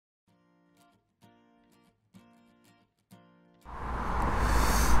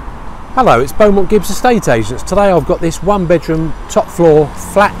Hello, it's Beaumont Gibbs Estate Agents. Today I've got this one bedroom top floor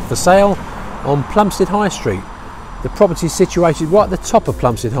flat for sale on Plumstead High Street. The property is situated right at the top of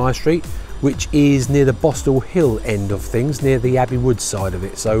Plumstead High Street, which is near the Boston Hill end of things, near the Abbey Wood side of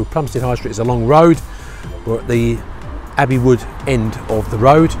it. So Plumstead High Street is a long road. We're at the Abbey Wood end of the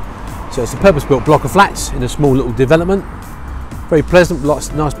road. So it's a purpose-built block of flats in a small little development. Very pleasant, lots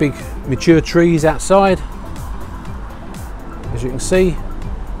of nice big mature trees outside. As you can see,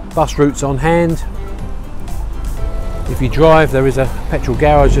 bus routes on hand. If you drive, there is a petrol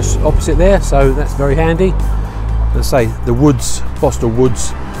garage just opposite there, so that's very handy. As I say, the woods, Boston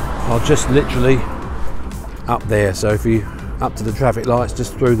Woods, are just literally up there. So if you up to the traffic lights,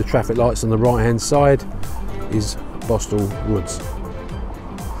 just through the traffic lights on the right hand side is Boston Woods.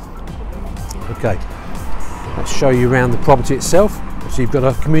 Okay, let's show you around the property itself. So you've got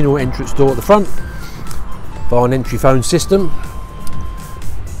a communal entrance door at the front via an entry phone system.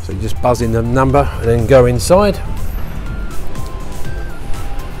 So you just buzz in the number and then go inside.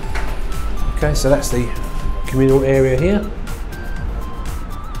 Okay, so that's the communal area here.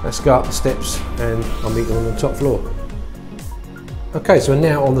 Let's go up the steps and I'll meet you on the top floor. Okay, so we're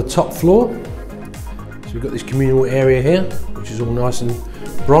now on the top floor. So we've got this communal area here, which is all nice and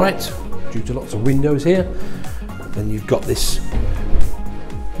bright due to lots of windows here. Then you've got this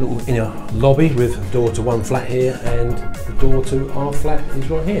little inner lobby with a door to one flat here, and the door to our flat is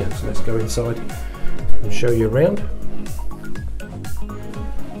right here. So let's go inside and show you around.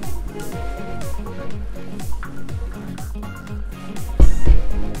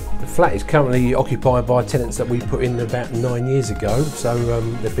 The flat is currently occupied by tenants that we put in about 9 years ago, so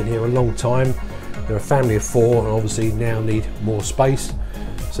they've been here a long time. They're a family of 4 and obviously now need more space,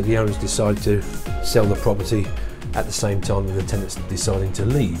 so the owners decided to sell the property at the same time that the tenants deciding to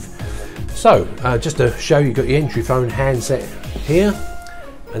leave. So just to show you, got your entry phone handset here,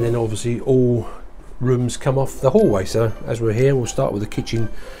 and then obviously all rooms come off the hallway. So as we're here, we'll start with the kitchen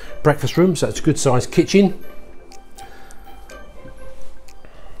breakfast room. So it's a good sized kitchen.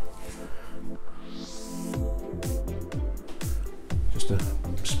 Just to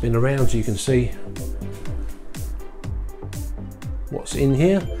spin around so you can see what's in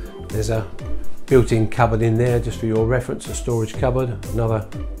here. There's a built-in cupboard in there just for your reference, a storage cupboard, another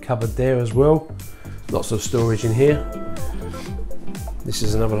cupboard there as well, lots of storage in here. This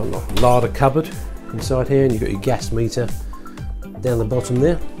is another larder cupboard inside here, and you've got your gas meter down the bottom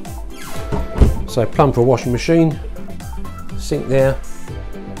there. So plumb for a washing machine, sink there,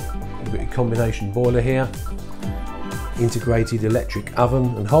 you've got your combination boiler here, integrated electric oven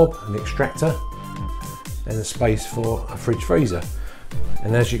and hob and extractor, and a space for a fridge freezer.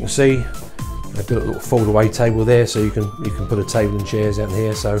 And as you can see, they've got a little fold-away table there, so you can put a table and chairs out in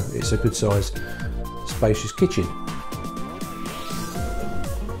here. So it's a good sized, spacious kitchen.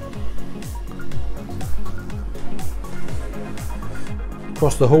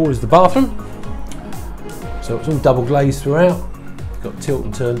 Across the hall is the bathroom. So it's all double glazed throughout. You've got tilt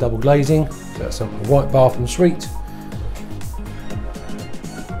and turn double glazing. So that's a white bathroom suite.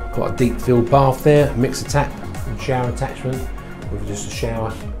 Quite a deep filled bath there, mixer tap and shower attachment with just a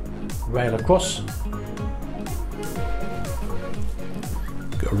shower rail across.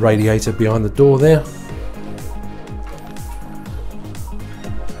 Got a radiator behind the door there.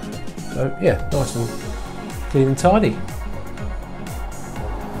 So yeah, nice and clean and tidy.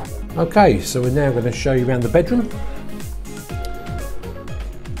 Okay, so we're now going to show you around the bedroom.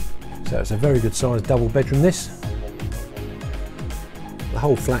 So it's a very good sized double bedroom this. The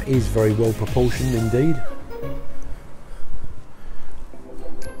whole flat is very well proportioned indeed.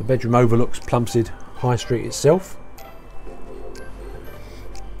 The bedroom overlooks Plumstead High Street itself,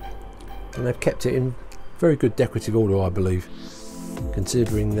 and they've kept it in very good decorative order, I believe,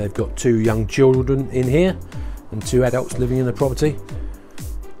 considering they've got 2 young children in here and 2 adults living in the property.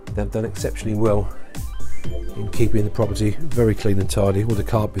 They've done exceptionally well in keeping the property very clean and tidy. All the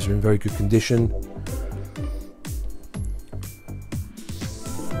carpets are in very good condition.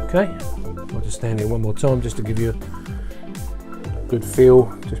 Okay, I'll just stand here one more time just to give you a good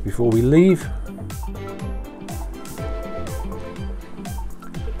feel just before we leave.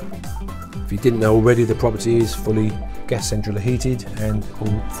 If you didn't know already, the property is fully gas central heated and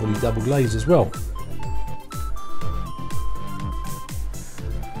all fully double glazed as well.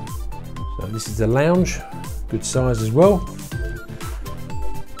 So this is the lounge, good size as well.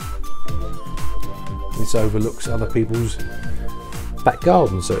 This overlooks other people's back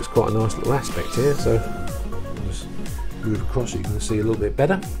garden, so it's quite a nice little aspect here. So just move across so you can see a little bit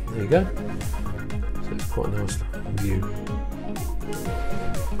better. There you go. So it's quite a nice view.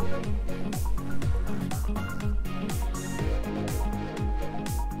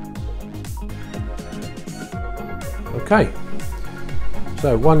 Okay,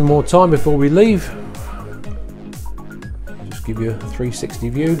 so one more time before we leave, just give you a 360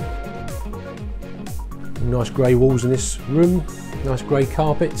 view. Nice grey walls in this room, nice grey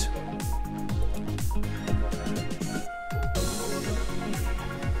carpet.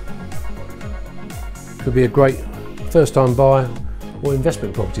 Could be a great first time buy or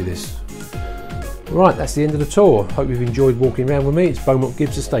investment property this. Right, that's the end of the tour. Hope you've enjoyed walking around with me. It's Beaumont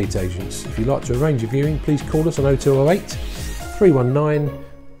Gibbs Estate Agents. If you'd like to arrange a viewing, please call us on 0208 319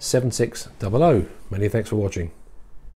 7600. Many thanks for watching.